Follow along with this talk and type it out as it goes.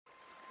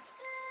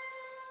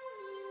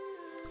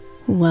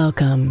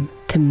Welcome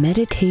to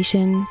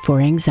Meditation for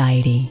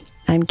Anxiety.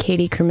 I'm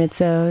Katie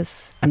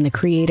Kermitzos. I'm the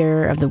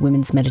creator of the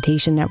Women's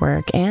Meditation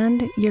Network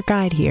and your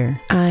guide here.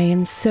 I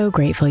am so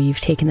grateful you've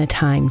taken the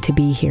time to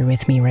be here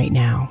with me right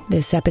now.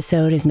 This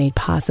episode is made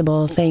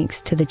possible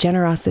thanks to the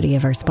generosity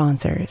of our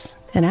sponsors.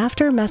 And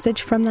after a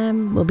message from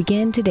them, we'll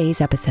begin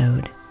today's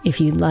episode. If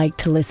you'd like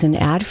to listen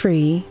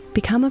ad-free,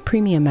 become a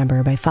premium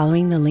member by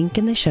following the link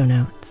in the show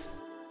notes.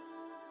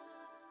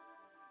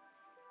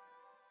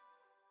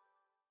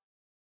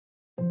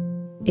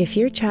 If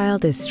your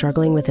child is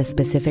struggling with a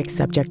specific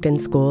subject in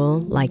school,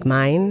 like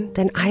mine,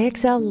 then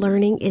IXL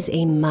Learning is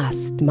a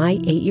must. My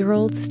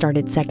 8-year-old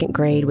started second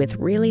grade with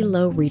really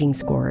low reading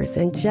scores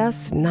and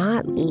just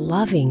not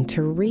loving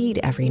to read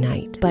every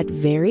night. But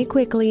very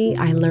quickly,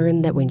 I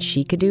learned that when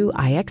she could do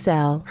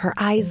IXL, her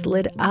eyes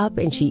lit up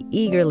and she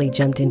eagerly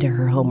jumped into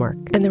her homework.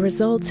 And the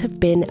results have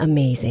been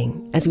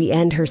amazing. As we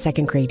end her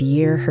second grade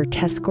year, her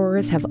test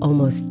scores have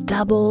almost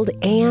doubled,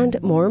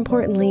 and more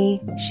importantly,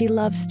 she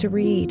loves to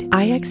read.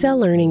 IXL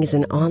Learning is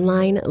an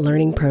online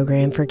learning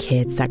program for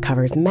kids that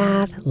covers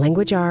math,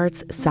 language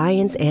arts,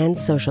 science, and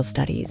social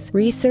studies.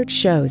 Research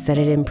shows that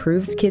it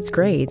improves kids'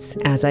 grades,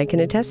 as I can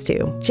attest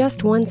to.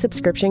 Just one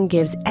subscription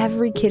gives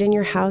every kid in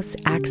your house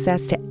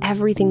access to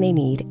everything they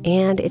need,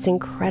 and it's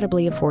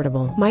incredibly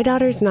affordable. My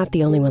daughter's not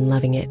the only one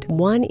loving it.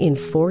 1 in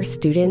 4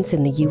 students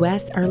in the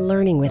U.S. are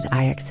learning with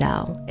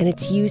IXL, and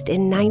it's used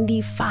in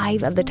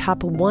 95 of the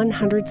top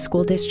 100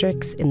 school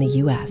districts in the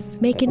U.S.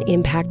 Make an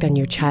impact on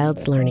your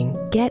child's learning.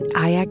 Get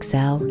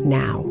IXL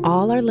now.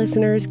 All our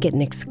listeners get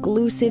an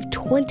exclusive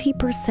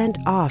 20%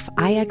 off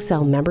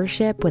IXL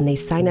membership when they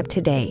sign up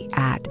today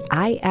at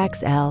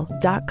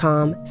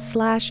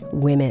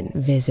IXL.com/women.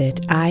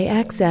 Visit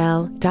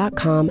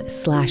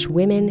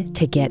IXL.com/women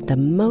to get the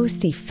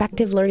most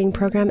effective learning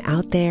program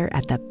out there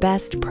at the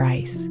best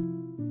price.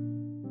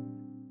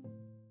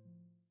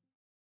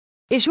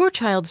 Is your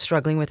child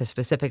struggling with a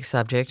specific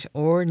subject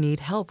or need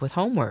help with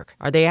homework?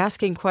 Are they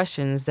asking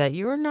questions that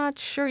you're not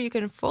sure you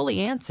can fully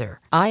answer?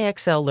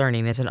 IXL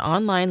Learning is an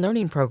online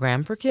learning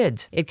program for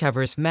kids. It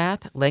covers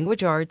math,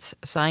 language arts,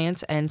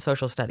 science, and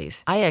social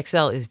studies.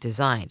 IXL is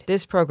designed.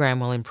 This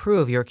program will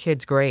improve your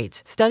kids'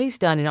 grades. Studies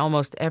done in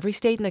almost every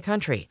state in the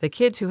country. The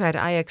kids who had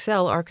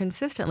IXL are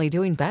consistently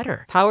doing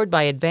better. Powered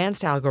by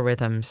advanced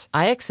algorithms,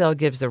 IXL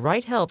gives the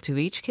right help to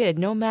each kid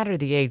no matter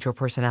the age or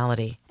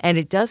personality. And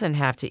it doesn't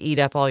have to eat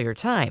up all your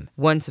time.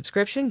 One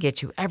subscription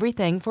gets you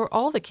everything for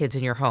all the kids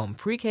in your home,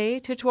 pre-K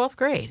to 12th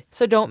grade.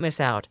 So don't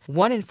miss out.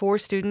 1 in 4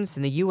 students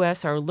in the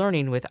U.S. are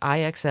learning with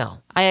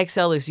IXL.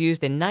 IXL is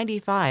used in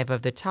 95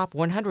 of the top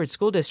 100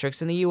 school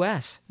districts in the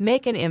U.S.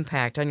 Make an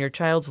impact on your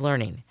child's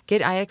learning.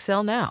 Get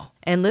IXL now.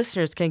 And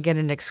listeners can get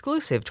an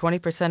exclusive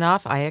 20%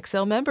 off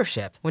IXL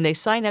membership when they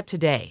sign up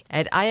today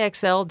at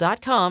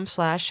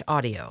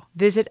IXL.com/audio.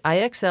 Visit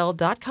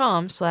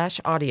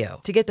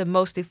IXL.com/audio to get the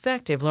most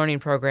effective learning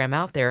program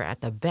out there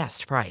at the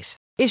best price.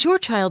 Is your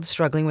child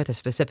struggling with a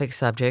specific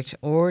subject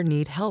or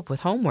need help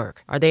with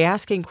homework? Are they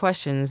asking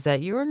questions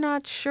that you're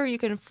not sure you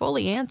can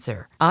fully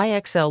answer?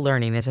 IXL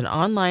Learning is an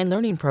online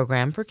learning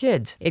program for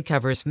kids. It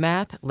covers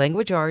math,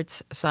 language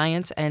arts,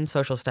 science, and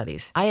social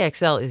studies.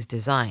 IXL is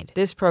designed.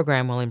 This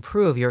program will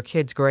improve your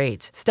kids'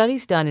 grades.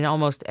 Studies done in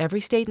almost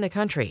every state in the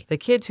country. The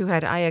kids who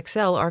had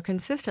IXL are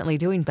consistently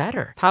doing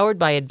better. Powered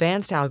by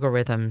advanced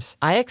algorithms,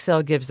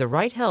 IXL gives the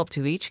right help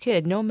to each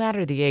kid no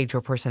matter the age or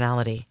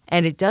personality.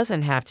 And it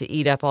doesn't have to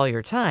eat up all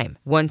your time.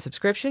 One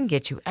subscription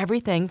gets you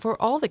everything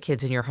for all the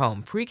kids in your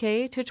home,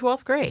 pre-K to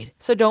 12th grade.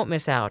 So don't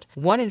miss out.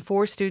 1 in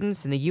 4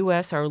 students in the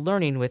U.S. are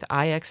learning with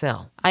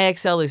IXL.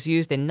 IXL is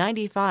used in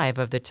 95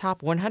 of the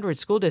top 100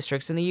 school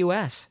districts in the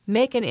U.S.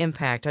 Make an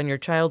impact on your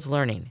child's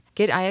learning.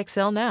 Get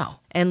IXL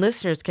now. And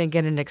listeners can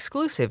get an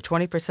exclusive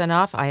 20%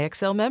 off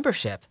IXL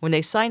membership when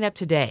they sign up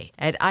today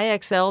at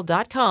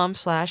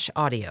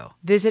IXL.com/audio.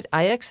 Visit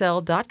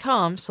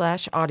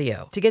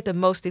IXL.com/audio to get the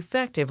most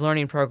effective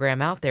learning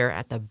program out there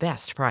at the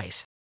best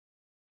price.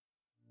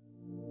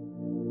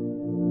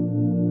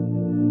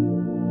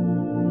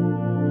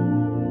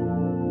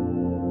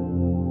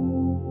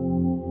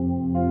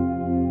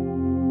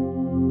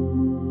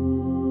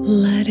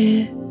 Let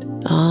it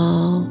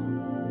all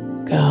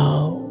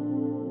go.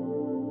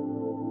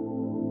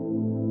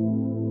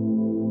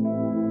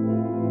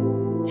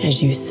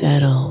 As you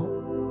settle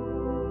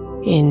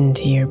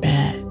into your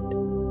bed.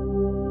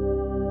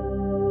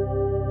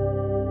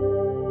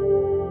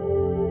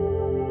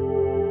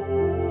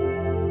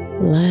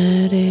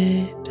 Let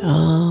it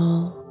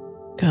all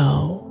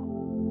go.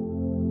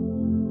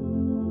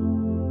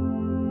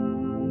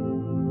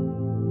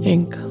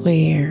 And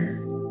clear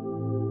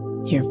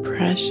your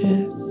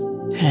precious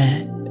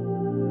head.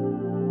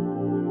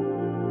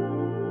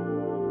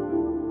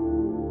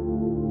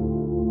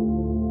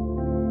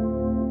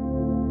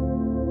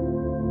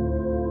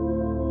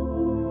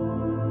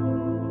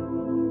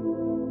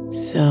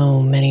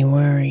 So many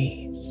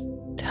worries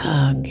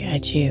tug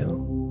at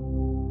you.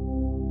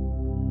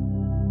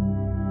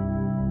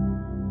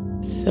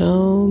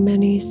 So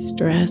many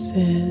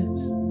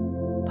stresses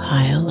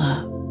pile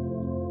up.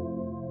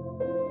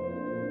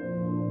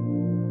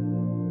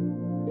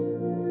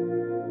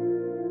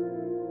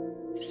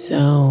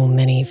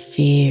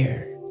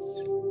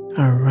 fears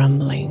are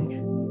rumbling.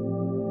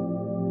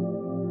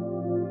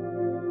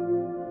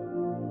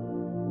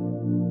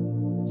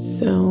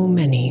 So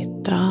many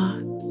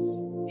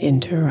thoughts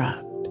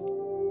interrupt.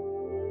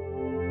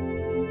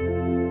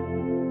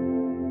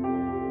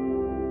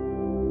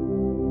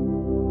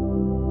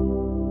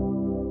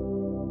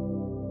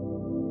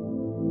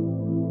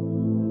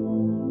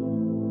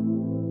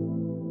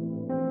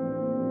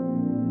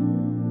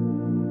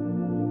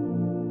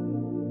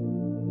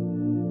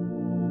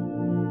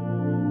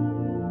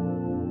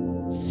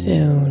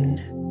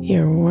 Soon,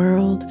 your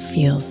world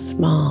feels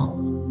small.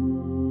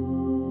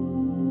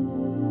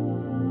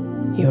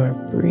 Your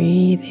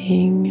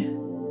breathing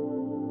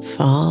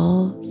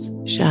falls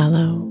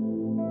shallow.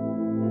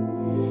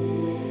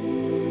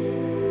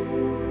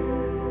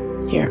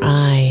 Your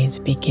eyes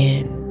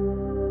begin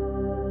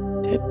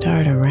to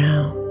dart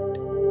around,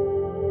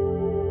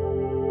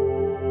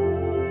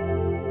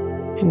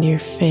 and your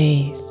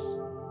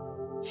face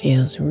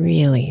feels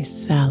really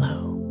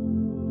sallow.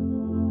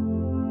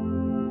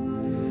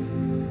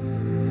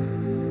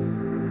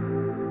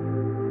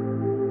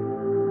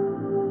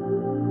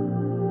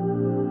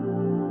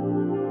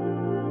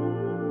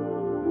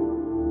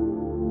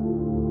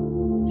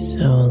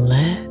 So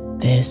let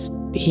this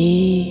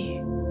be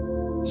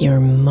your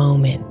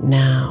moment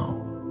now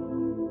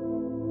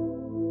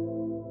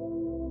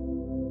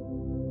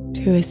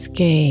to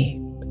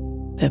escape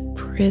the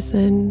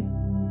prison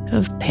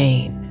of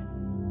pain.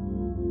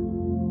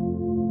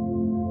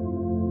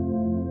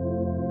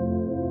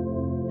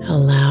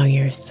 Allow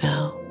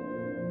yourself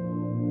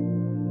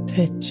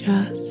to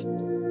just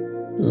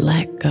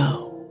let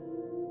go.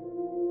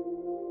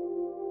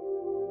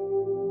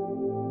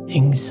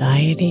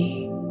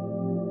 Anxiety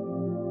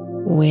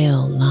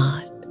will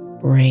not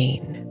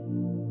reign.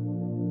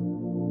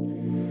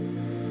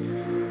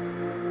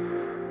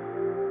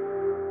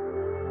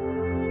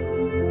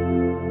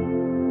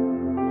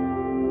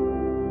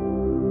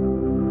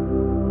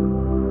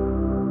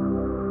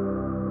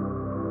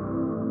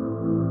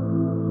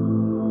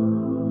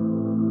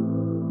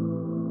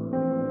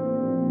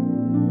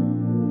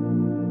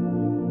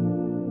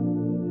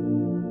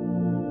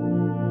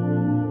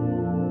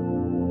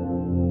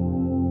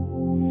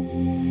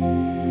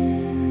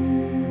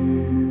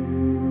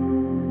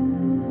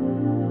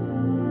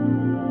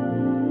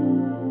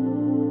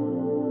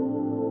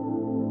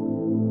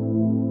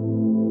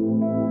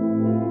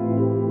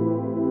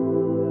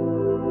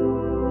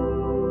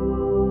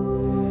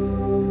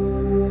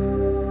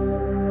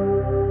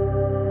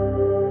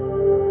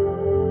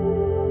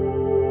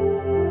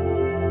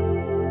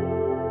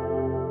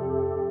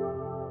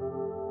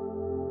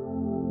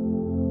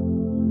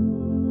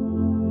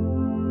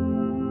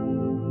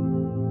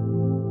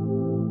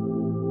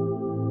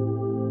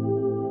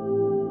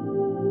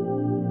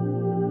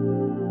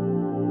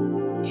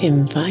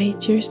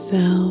 Invite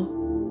yourself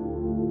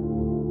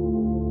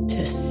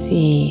to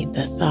see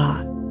the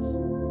thoughts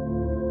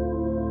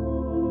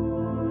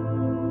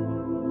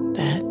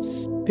that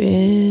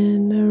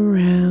spin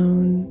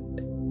around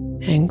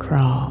and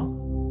crawl.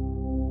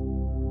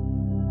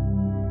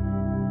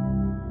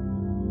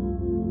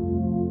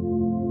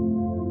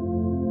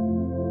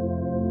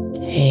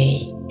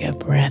 Take a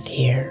breath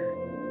here,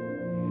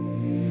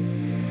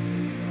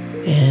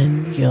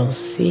 and you'll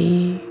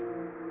see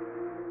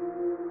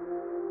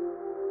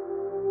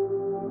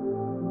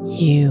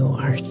you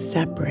are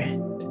separate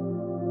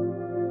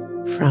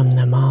from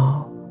them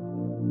all.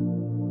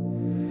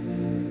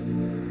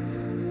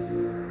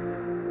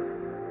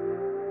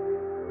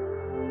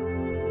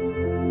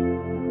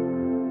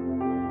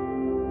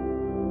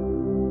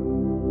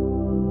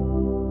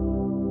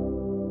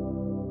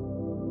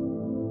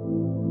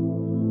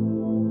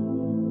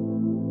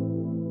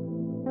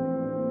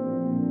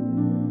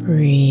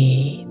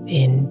 Breathe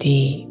in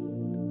deep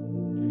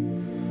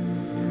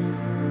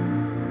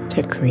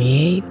to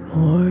create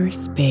more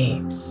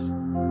space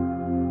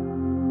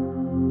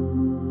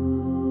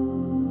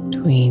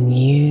between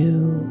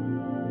you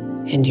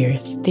and your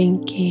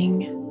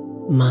thinking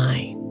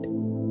mind.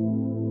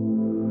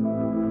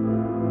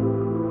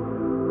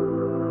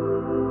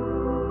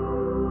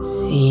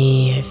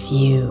 See if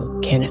you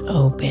can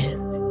open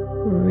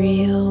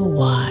real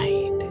wide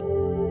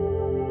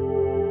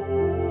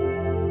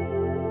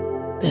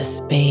the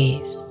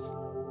space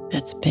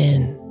that's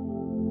been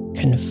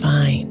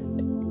confined.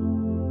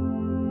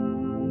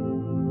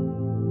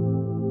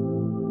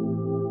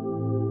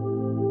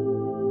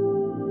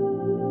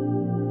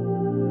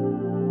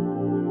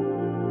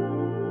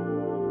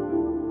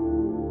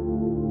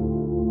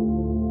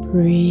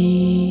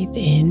 Breathe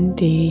in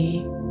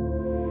deep.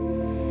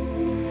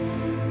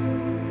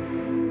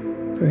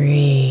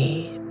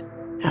 Breathe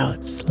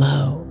out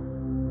slow.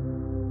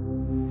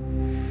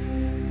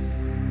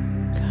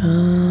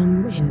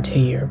 Come into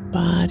your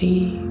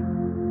body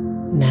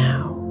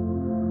now.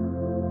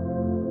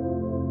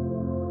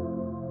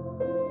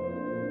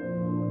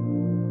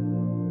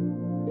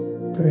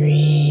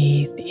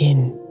 Breathe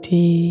in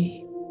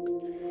deep.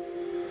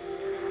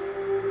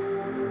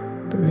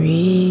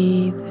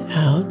 Breathe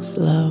out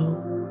slow.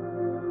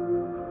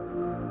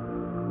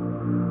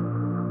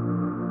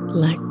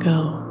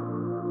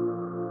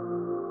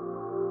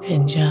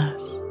 and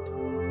just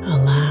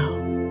allow.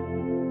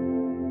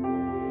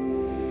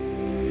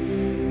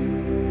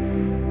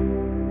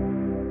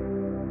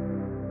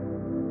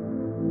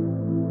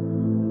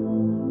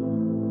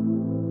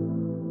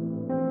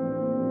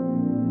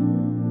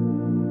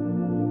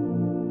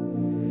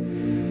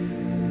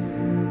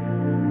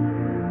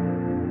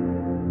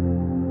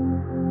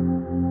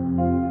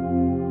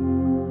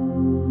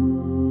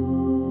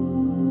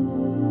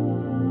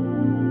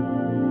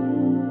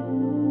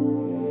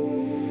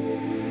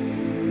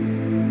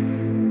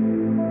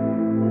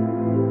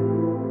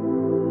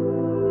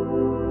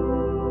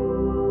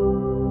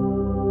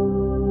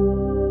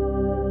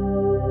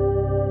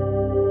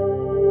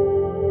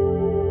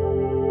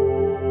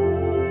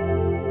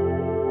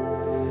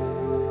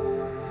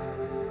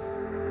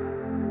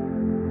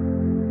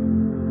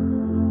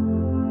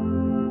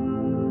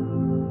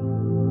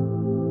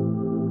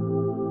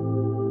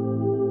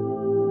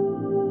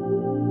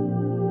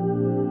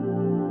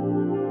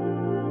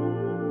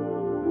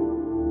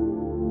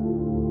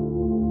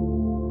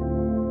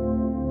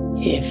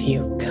 If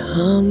you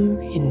come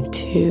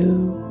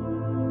into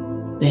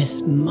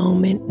this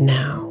moment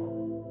now,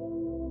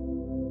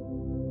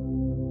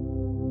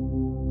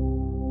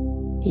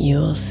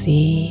 you'll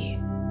see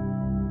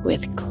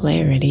with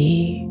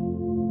clarity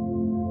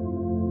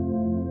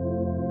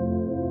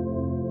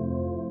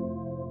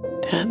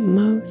that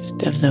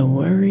most of the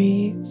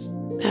worries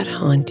that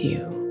haunt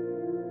you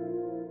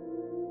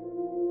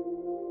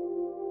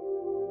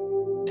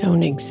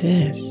don't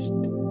exist,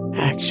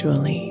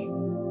 actually.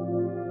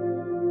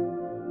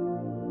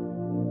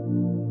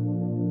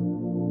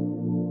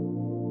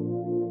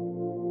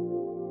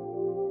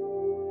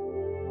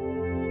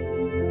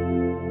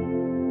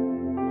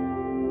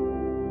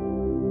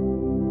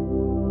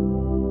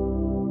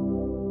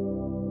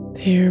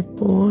 They're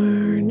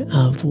born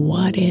of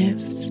what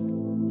ifs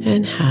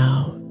and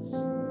hows,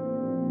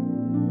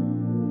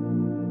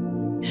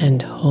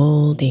 and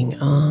holding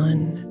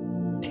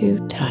on too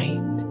tight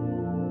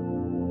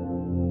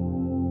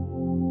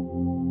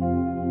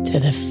to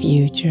the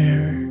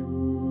future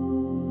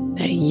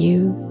that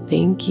you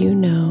think you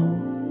know.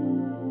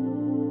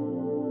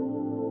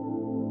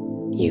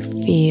 You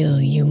feel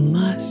you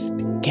must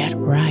get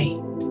right.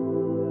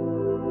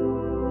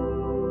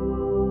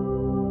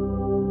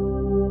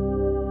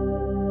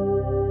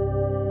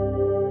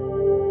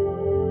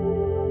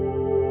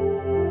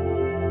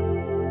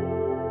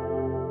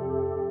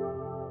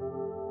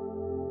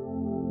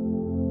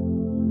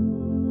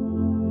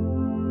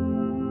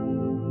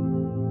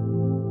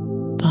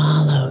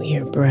 Follow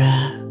your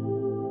breath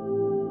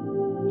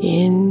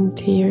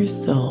into your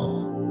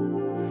soul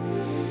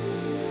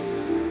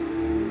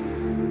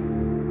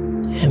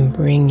and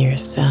bring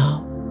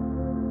yourself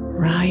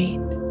right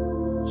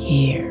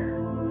here.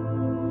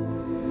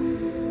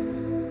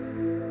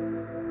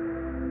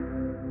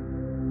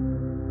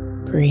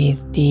 Breathe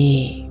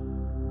deep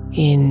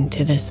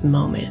into this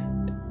moment.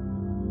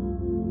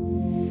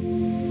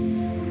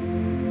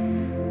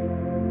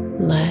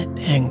 Let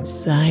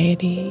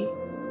anxiety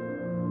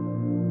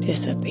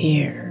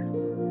disappear.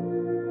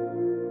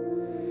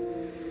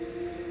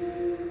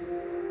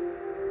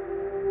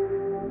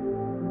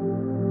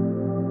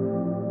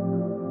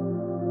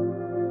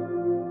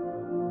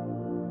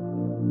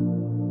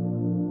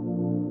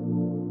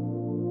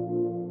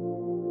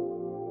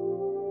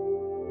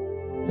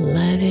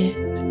 Let it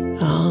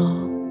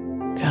all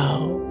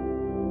go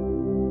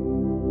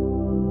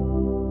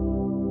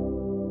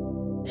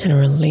and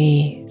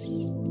release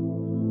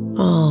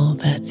all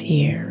that's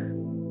here.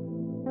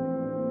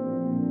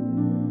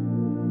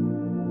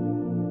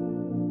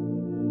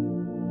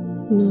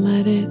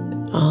 Let it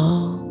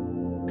all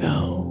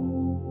go.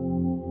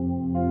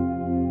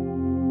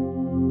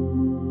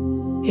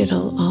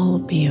 It'll all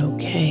be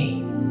okay,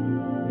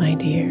 my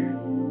dear.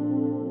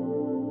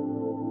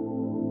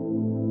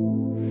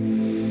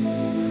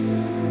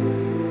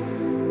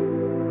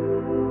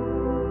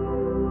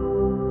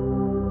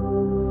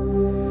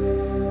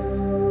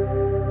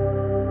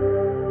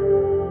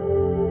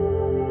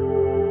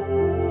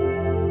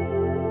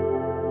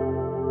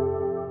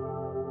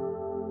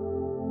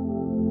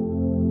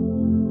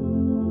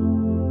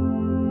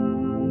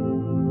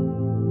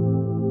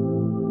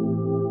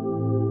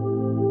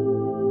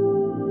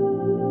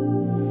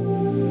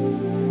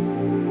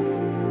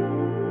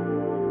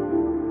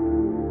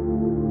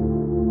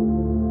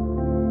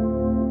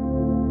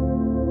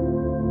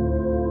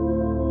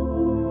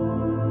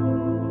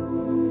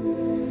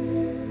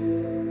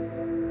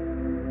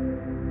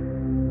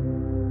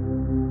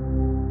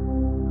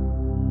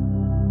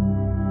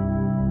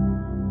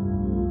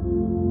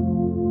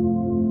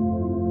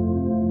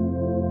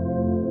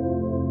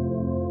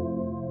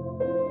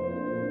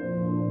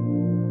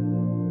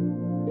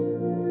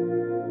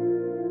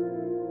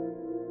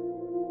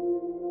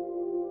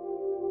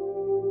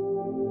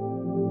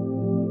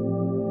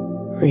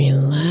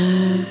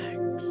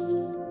 Relax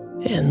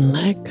and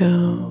let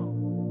go.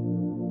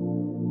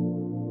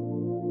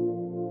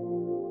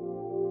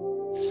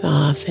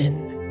 Soften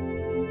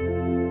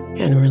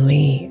and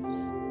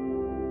release.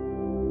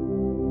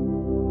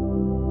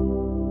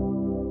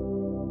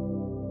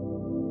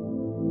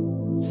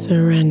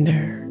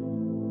 Surrender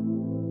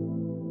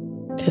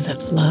to the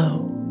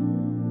flow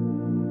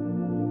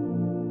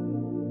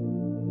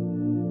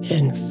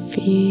and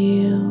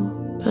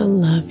feel the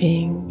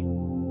loving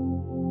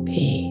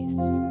peace.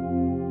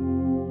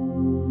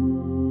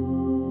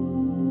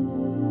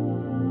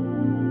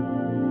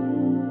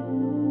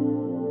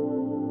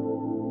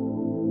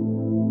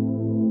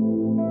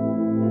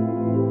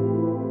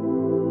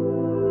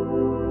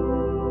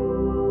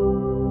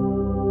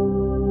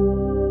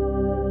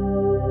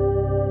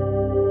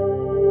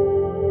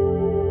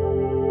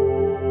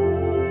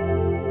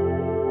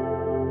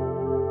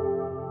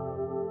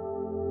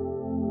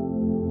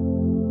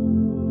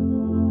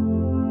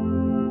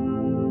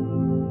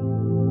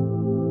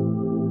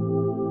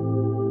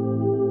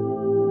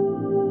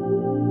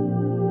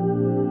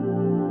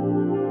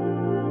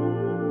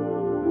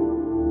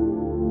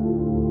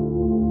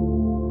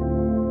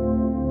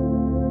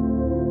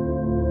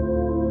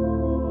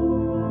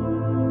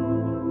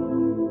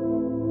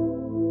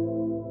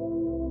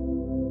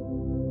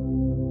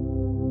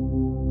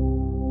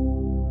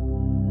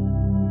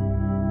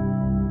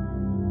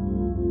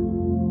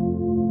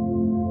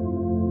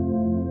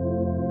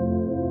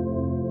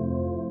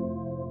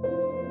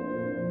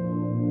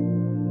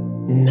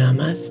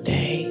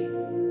 Namaste,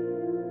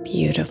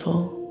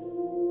 beautiful.